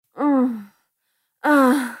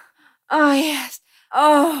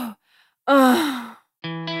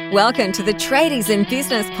Welcome to the Tradies in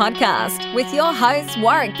Business podcast with your hosts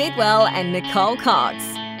Warwick Bidwell and Nicole Cox.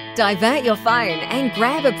 Divert your phone and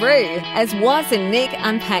grab a brew as Waz and Nick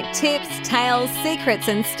unpack tips, tales, secrets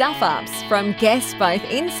and stuff-ups from guests both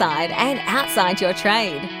inside and outside your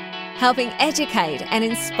trade, helping educate and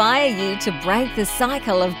inspire you to break the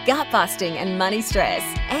cycle of gut-busting and money stress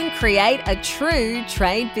and create a true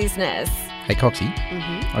trade business. Hey Coxie,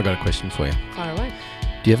 I got a question for you. Fire away.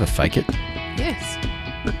 Do you ever fake it? Yes.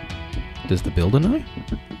 Does the builder know?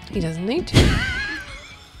 He doesn't need to.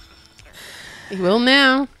 He will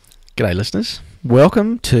now. G'day listeners.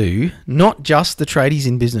 Welcome to not just the Tradies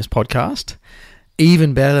in Business podcast.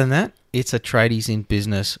 Even better than that, it's a Tradies in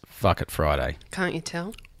Business Fuck It Friday. Can't you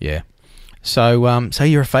tell? Yeah. So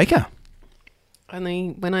you're a faker.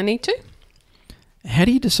 Only when I need to. How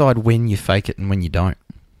do you decide when you fake it and when you don't?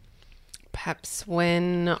 Perhaps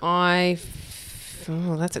when that's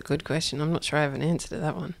a good question. I'm not sure I have an answer to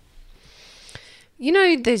that one. You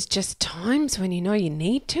know, there's just times when you know you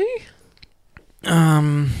need to.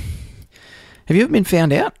 Have you ever been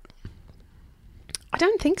found out? I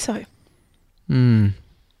don't think so. I'm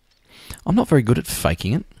not very good at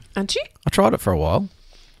faking it. Aren't you? I tried it for a while,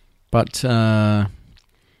 but I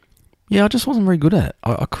just wasn't very good at it.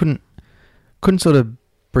 I couldn't sort of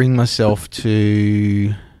bring myself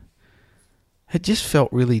to. It just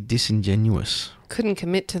felt really disingenuous. Couldn't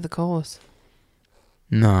commit to the cause.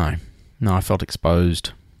 No, I felt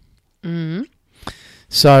exposed.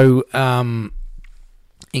 So, in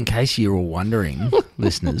case you're all wondering,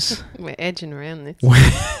 listeners, We're edging around this.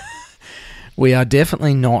 we are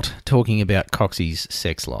definitely not talking about Coxie's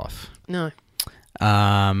sex life. No.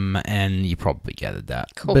 And you probably gathered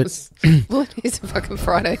that. Of course. Well, it is a fucking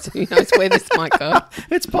Friday, so who knows where this might go.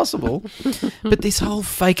 It's possible. But this whole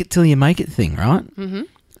fake it till you make it thing, right? Mm-hmm.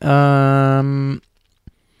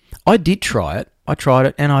 I did try it. I tried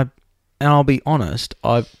it, and I'll be honest,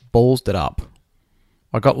 I ballsed it up.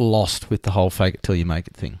 I got lost with the whole fake it till you make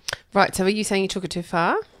it thing. Right, so are you saying you took it too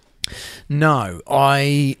far? No,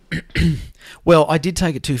 I did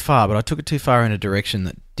take it too far, but I took it too far in a direction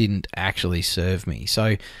that didn't actually serve me.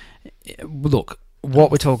 So, look,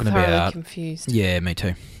 what we're talking Thoroughly about... confused. Yeah, me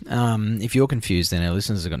too. If you're confused, then our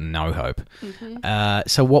listeners have got no hope. Mm-hmm.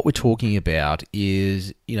 So what we're talking about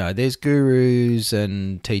is, there's gurus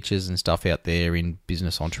and teachers and stuff out there in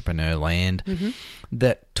business entrepreneur land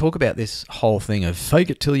that talk about this whole thing of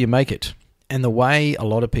fake it till you make it. And the way a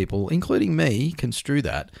lot of people, including me, construe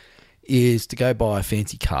that is to go buy a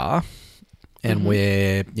fancy car and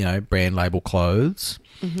wear, brand label clothes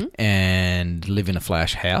and live in a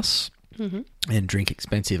flash house and drink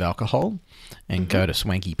expensive alcohol and go to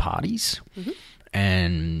swanky parties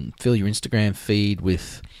and fill your Instagram feed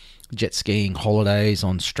with jet skiing holidays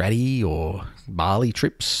on Stratty or Bali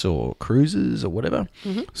trips or cruises or whatever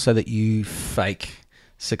so that you fake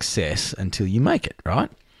success until you make it,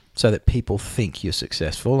 right? So that people think you're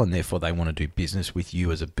successful and therefore they want to do business with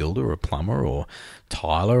you as a builder or a plumber or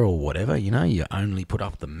tiler or whatever. You only put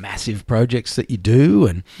up the massive projects that you do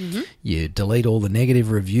and you delete all the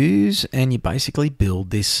negative reviews and you basically build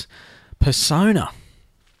this persona.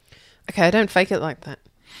 Okay, I don't fake it like that.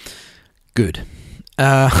 Good.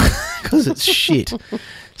 Because it's shit.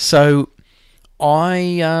 So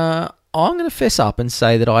I'm going to fess up and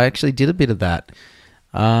say that I actually did a bit of that.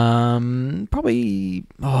 Probably,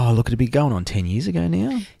 it'd be going on 10 years ago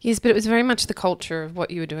now. Yes, but it was very much the culture of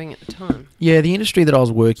what you were doing at the time. Yeah, the industry that I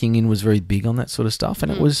was working in was very big on that sort of stuff,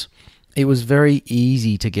 and it was very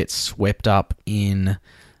easy to get swept up in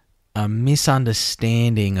a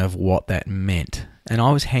misunderstanding of what that meant. And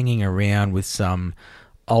I was hanging around with some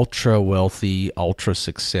ultra wealthy, ultra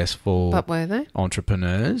successful But were they?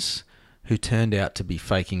 entrepreneurs who turned out to be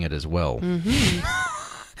faking it as well.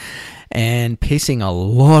 And pissing a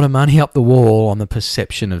lot of money up the wall on the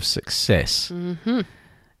perception of success.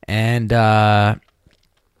 And I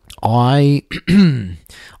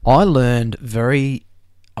learned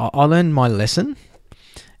my lesson,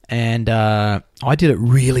 and I did it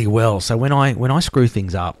really well. So when I screw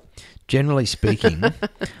things up, generally speaking,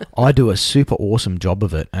 I do a super awesome job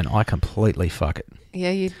of it, and I completely fuck it.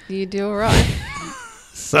 Yeah, you do all right.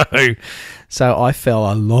 So I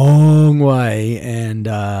fell a long way, and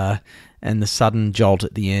the sudden jolt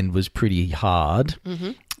at the end was pretty hard.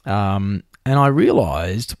 And I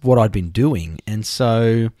realised what I'd been doing, and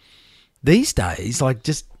so these days, like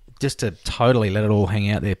just to totally let it all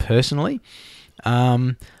hang out there personally,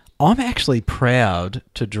 I'm actually proud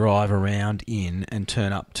to drive around in and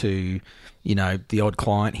turn up to, the odd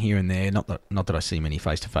client here and there. Not that I see many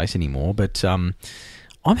face to face anymore, but I'm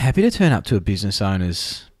happy to turn up to a business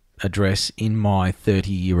owner's address in my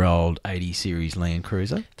 30-year-old 80 Series Land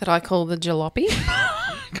Cruiser. That I call the jalopy.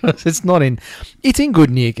 Because it's not in... It's in good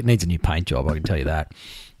nick. It needs a new paint job, I can tell you that.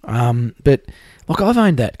 But, look, I've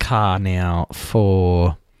owned that car now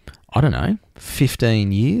for, I don't know,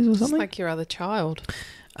 15 years or It's something. like your other child.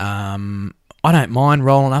 I don't mind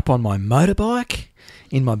rolling up on my motorbike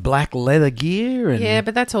in my black leather gear. And, Yeah,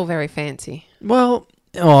 but that's all very fancy. well,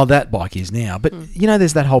 that bike is now. But, you know,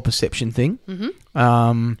 there's that whole perception thing.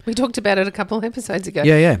 Mm-hmm. We talked about it a couple of episodes ago.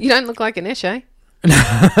 Yeah. You don't look like an Eshe.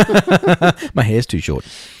 My hair's too short.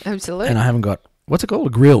 Absolutely. And I haven't got, what's it called? A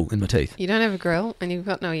grill in my teeth. You don't have a grill and you've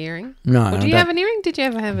got no earring. No. Or do I you don't- have an earring? Did you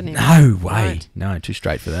ever have an earring? No way. Right. No, too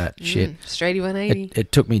straight for that. Shit. Straighty 180.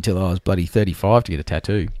 It took me till I was bloody 35 to get a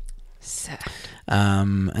tattoo. Sad.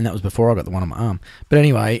 And that was before I got the one on my arm. But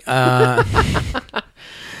anyway,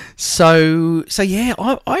 so yeah,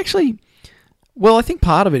 I actually, well, I think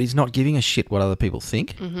part of it is not giving a shit what other people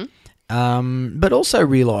think, but also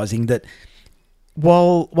realising that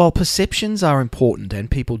while perceptions are important and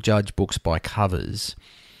people judge books by covers,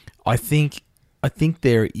 I think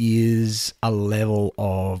there is a level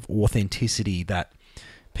of authenticity that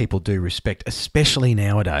people do respect, especially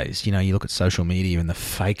nowadays. You know, you look at social media and the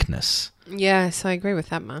fakeness Yes, I agree with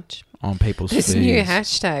that much. on people's There's feeds. a new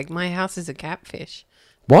hashtag, my house is a catfish.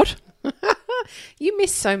 What? You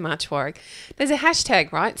miss so much, Warwick. There's a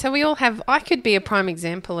hashtag, right? So we all have, I could be a prime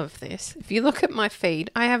example of this. If you look at my feed,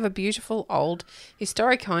 I have a beautiful old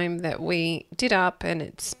historic home that we did up and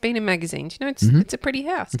it's been in magazines. You know, it's a pretty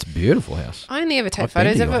house. It's a beautiful house. I only ever take I've been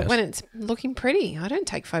photos to of your it house. when it's looking pretty. I don't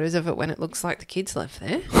take photos of it when it looks like the kids live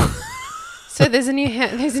there. So there's a new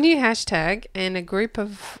hashtag and a group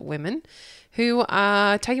of women who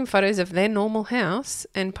are taking photos of their normal house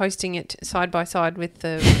and posting it side by side with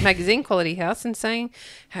the magazine quality house and saying,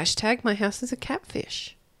 hashtag my house is a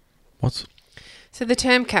catfish. What's... So the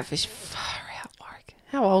term catfish, far out, Warwick.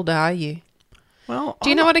 How old are you? Well, Do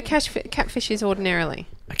you know what a catfish is ordinarily?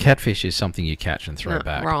 a catfish is something you catch and throw No,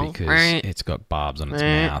 back wrong. because Right. it's got barbs on its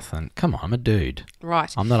Right. mouth. And come on, I'm a dude.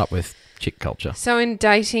 Right. I'm not up with chick culture. So in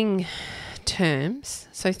dating terms,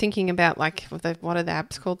 so thinking about like what are the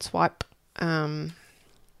apps called? Swipe,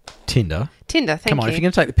 Tinder. Tinder. Thank Come on, you. if you're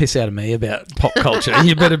going to take the piss out of me about pop culture,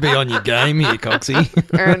 you better be on your game here, Coxie.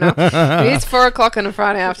 Fair enough. It's 4:00 on a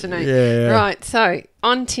Friday afternoon. Yeah. Right. So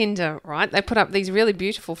on Tinder, right, they put up these really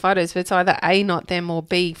beautiful photos, but it's either A, not them, or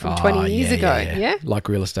B, from 20 years ago. Yeah. Like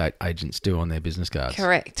real estate agents do on their business cards.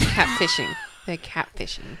 Correct. Catfishing. They're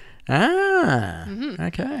catfishing. Ah, Mm-hmm.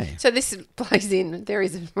 okay. So this plays in, there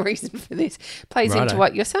is a reason for this, plays into Righto.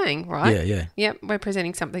 what you're saying, right? Yeah, yeah. Yep, we're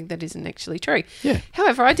presenting something that isn't actually true. Yeah.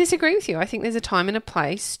 However, I disagree with you. I think there's a time and a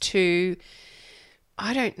place to,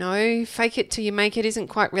 I don't know, fake it till you make it isn't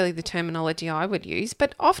quite really the terminology I would use.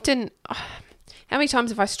 But often, how many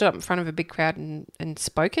times have I stood up in front of a big crowd and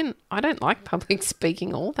spoken? I don't like public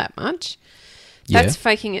speaking all that much. Yeah. That's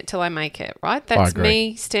faking it till I make it, right? That's agree.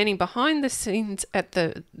 me standing behind the scenes at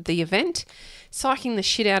the event, psyching the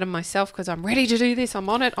shit out of myself because I'm ready to do this. I'm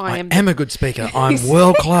on it. I am a good speaker. I'm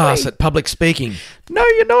world class at public speaking. No,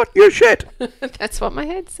 you're not. You're shit. That's what my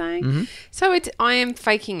head's saying. So I am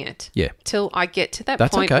faking it. Mm-hmm. Yeah. Till I get to that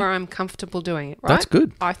That's point okay. where I'm comfortable doing it, right? That's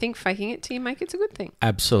good. I think faking it till you make it's a good thing.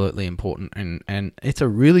 Absolutely important, and it's a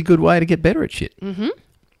really good way to get better at shit. Mm-hmm.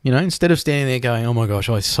 You know, instead of standing there going, "Oh my gosh,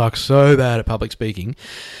 I suck so bad at public speaking,"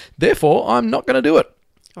 therefore I'm not going to do it.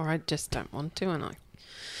 Or I just don't want to, and I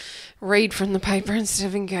read from the paper instead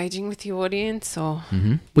of engaging with the audience, or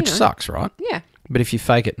Which know. sucks, right? yeah, But if you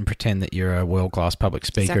fake it and pretend that you're a world class public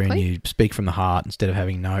speaker and Exactly. you speak from the heart instead of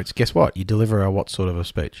having notes, guess what? You deliver a what sort of a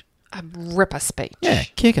speech? a ripper speech. Yeah,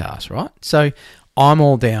 kick ass, right? So I'm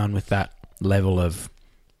all down with that level of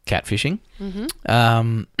catfishing.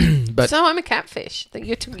 But So I'm a catfish. That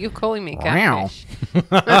you're calling me a Wow. catfish.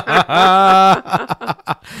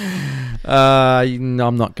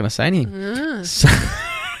 I'm not going to say anything. So,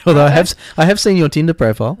 although I have seen your Tinder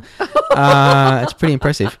profile. It's pretty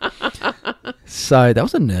impressive. So that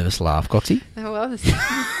was a nervous laugh, Coxie. That was.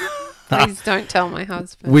 Please don't tell my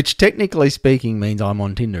husband. Which, technically speaking, means I'm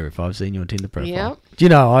on Tinder if I've seen your Tinder profile. Yep. Do you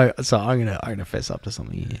know? I'm gonna fess up to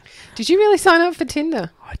something here. Did you really sign up for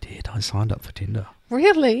Tinder? I did. I signed up for Tinder.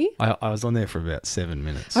 Really? I was on there for about 7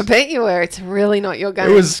 minutes. I bet you were. It's really not your game.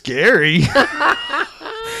 It was scary. Do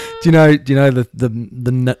you know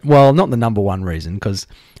well, not the number one reason, because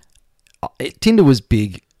Tinder was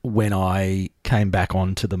big when I came back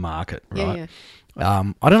onto the market, right? Yeah.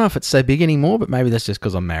 I don't know if it's so big anymore, but maybe that's just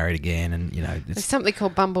because I'm married again, and There's it's something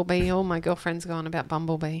called Bumblebee. All my girlfriend's gone about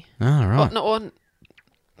Bumblebee. right. Or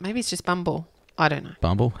maybe it's just Bumble. I don't know.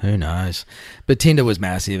 Bumble? Who knows? But Tinder was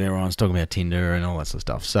massive. Everyone's talking about Tinder and all that sort of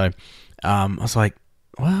stuff. So I was like,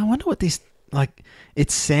 well, I wonder what this, like, it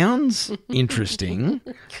sounds interesting,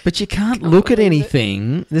 but you can't look at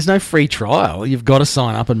anything. There's no free trial. You've got to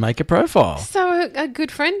sign up and make a profile. So a good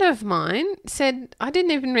friend of mine said, I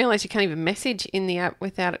didn't even realise you can't even message in the app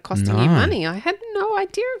without it costing you money. I had no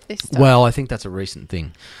idea of this stuff. Well, I think that's a recent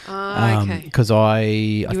thing. Okay. Because You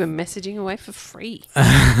were messaging away for free.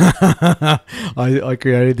 I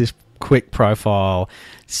created this quick profile,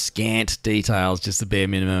 scant details, just the bare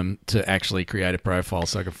minimum to actually create a profile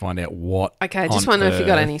so I could find out what. Okay, I just wonder if you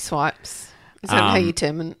got any swipes. Is that how you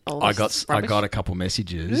determine all this I rubbish? got a couple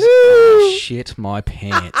messages. I shit my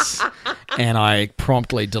pants. And I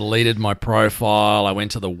promptly deleted my profile. I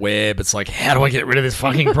went to the web. It's like, how do I get rid of this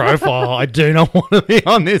fucking profile? I do not want to be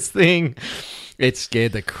on this thing. It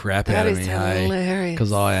scared the crap out of me. That is hilarious.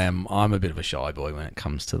 Because I'm a bit of a shy boy when it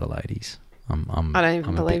comes to the ladies. I don't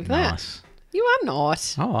even believe that. Nice. You are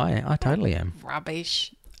not. Oh, I totally am.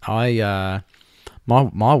 Rubbish. My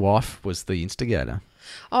wife was the instigator.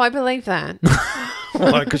 Oh, I believe that.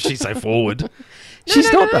 Because she's so forward. No,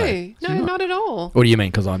 She's not, though. No, She's not. not at all. What do you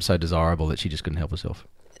mean? Because I'm so desirable that she just couldn't help herself?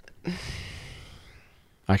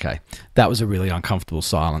 Okay. That was a really uncomfortable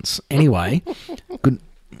silence. Anyway, good.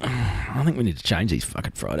 I think we need to change these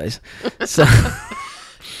fucking Fridays. So,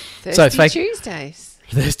 Thirsty Tuesdays.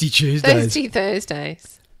 Thirsty Tuesdays. Thirsty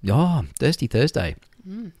Thursdays. Oh, Thirsty Thursday.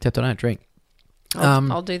 Except I don't drink.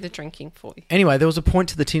 I'll do the drinking for you. Anyway, there was a point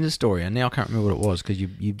to the Tinder story, and now I can't remember what it was because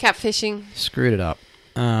you Catfishing. screwed it up.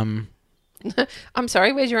 I'm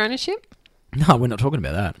sorry, where's your ownership? No, we're not talking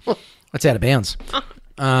about that. That's out of bounds.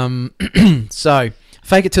 So,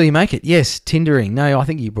 fake it till you make it. Yes, Tindering. No, I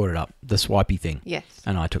think you brought it up, the swipey thing. Yes.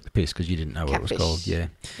 And I took the piss because you didn't know what it was Catfish. called. Yeah.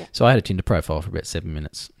 Yeah. So I had a Tinder profile for about 7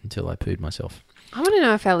 minutes until I pooed myself. I want to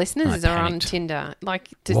know if our listeners I are on panicked. Tinder. Like,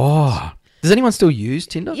 Whoa. Does anyone still use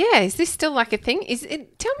Tinder? yeah, is this still like a thing?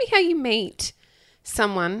 Tell me how you meet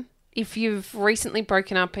someone if you've recently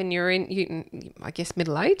broken up and you're in, I guess,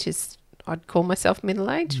 middle age is. I'd call myself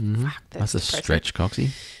middle age. Fuck, That's a depressing. stretch,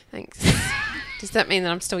 Coxie. Thanks. Does that mean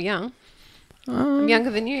that I'm still young? I'm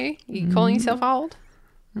younger than you. You calling yourself old?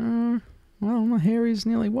 Well, my hair is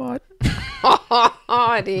nearly white.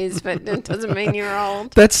 Oh, it is, but it doesn't mean you're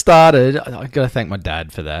old. That started, I got to thank my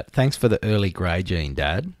dad for that. Thanks for the early grey gene,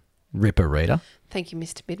 Dad. Ripper reader. Thank you,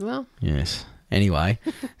 Mr. Bidwell. Yes. Anyway,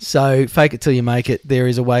 so fake it till you make it. There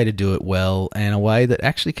is a way to do it well and a way that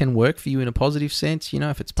actually can work for you in a positive sense. You know,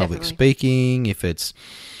 if it's public Definitely. speaking, if it's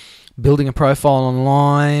building a profile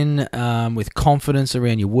online with confidence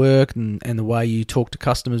around your work and the way you talk to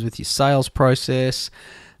customers with your sales process.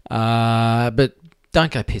 But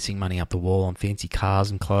don't go pissing money up the wall on fancy cars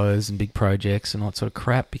and clothes and big projects and all that sort of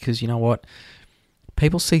crap because you know what?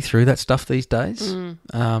 People see through that stuff these days.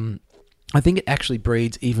 I think it actually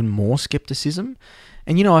breeds even more skepticism.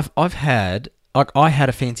 And, you know, I had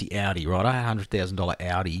a fancy Audi, right? I had a $100,000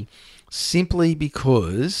 Audi simply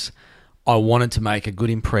because I wanted to make a good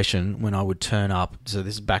impression when I would turn up. So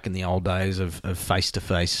this is back in the old days of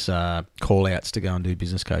face-to-face call-outs to go and do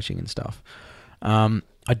business coaching and stuff.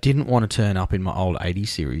 I didn't want to turn up in my old 80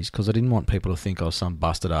 series because I didn't want people to think I was some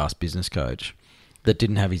busted-ass business coach that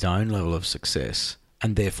didn't have his own level of success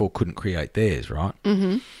and therefore couldn't create theirs, right?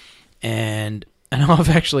 Mm-hmm. And I've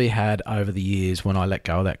actually had over the years when I let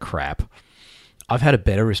go of that crap, I've had a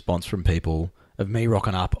better response from people of me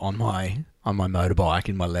rocking up on my motorbike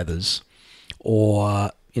in my leathers or,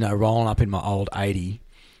 you know, rolling up in my old 80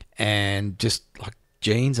 and just like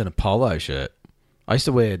jeans and a polo shirt. I used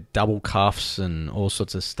to wear double cuffs and all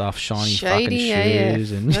sorts of stuff, shiny fucking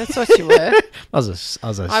shoes. And That's what you were. I was a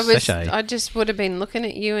sachet. I just would have been looking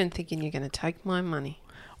at you and thinking you're going to take my money.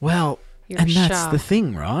 Well, You're and a that's shark. the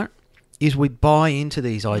thing, right? Is we buy into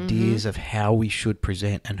these ideas of how we should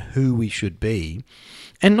present and who we should be.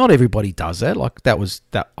 And not everybody does that. Like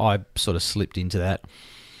that I sort of slipped into that.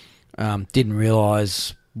 Didn't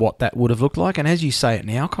realise what that would have looked like. And as you say it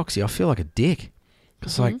now, Coxie, I feel like a dick.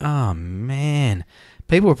 It's like, oh man.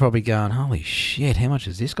 People were probably going, holy shit, how much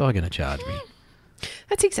is this guy going to charge me?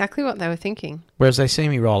 That's exactly what they were thinking. Whereas they see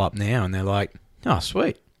me roll up now and they're like, oh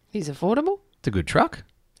sweet, He's affordable. it's a good truck.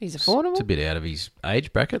 He's affordable. It's a bit out of his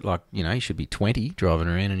age bracket. Like, you know, he should be 20 driving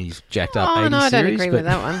around and he's jacked up 80 Oh, no, I don't series. agree but with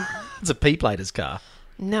that one. It's a P-plater's car.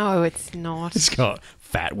 No, it's not. It's got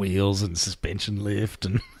fat wheels and suspension lift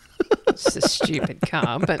and... It's a stupid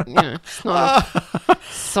car, but, you know, it's not a...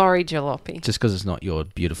 Sorry, jalopy. Just because it's not your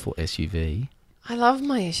beautiful SUV. I love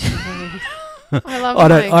my SUV.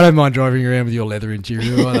 I don't mind driving around with your leather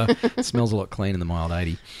interior either. It smells a lot cleaner than my old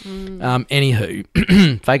 80.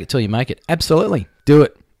 Anywho, fake it till you make it. Absolutely. Do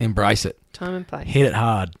it. Embrace it. Time and place. Hit it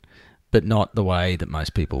hard, but not the way that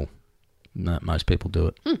most people do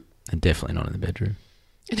it. And definitely not in the bedroom.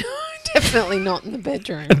 Definitely not in the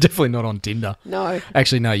bedroom. And definitely not on Tinder. No.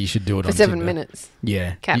 Actually, no, you should do it For on 7 Tinder. minutes.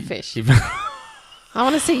 Yeah. Catfish. I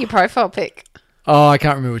want to see your profile pic. Oh, I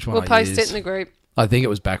can't remember which one We'll I post used. it in the group. I think it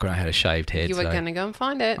was back when I had a shaved head. You were so going to go and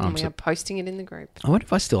find it, and we are posting it in the group. I wonder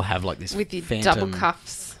if I still have like this With your phantom, double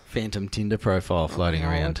cuffs. phantom Tinder profile floating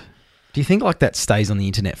Lord. around. Do you think like that stays on the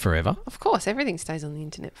internet forever? Of course, everything stays on the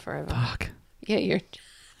internet forever. Fuck. Yeah, you're...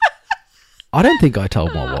 I don't think I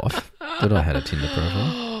told my wife that I had a Tinder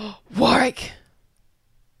profile. Warwick!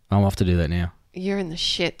 I'm off to do that now. You're in the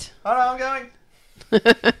shit. Oh no, I'm going.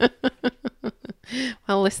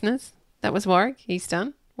 Well, listeners, that was Warwick. He's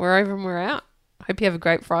done. We're over and we're out. Hope you have a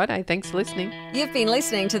great Friday. Thanks for listening. You've been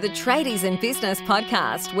listening to the Tradies in Business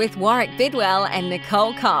podcast with Warwick Bidwell and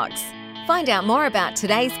Nicole Cox. Find out more about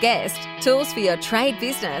today's guest, tools for your trade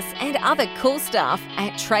business, and other cool stuff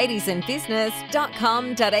at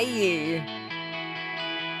tradiesinbusiness.com.au.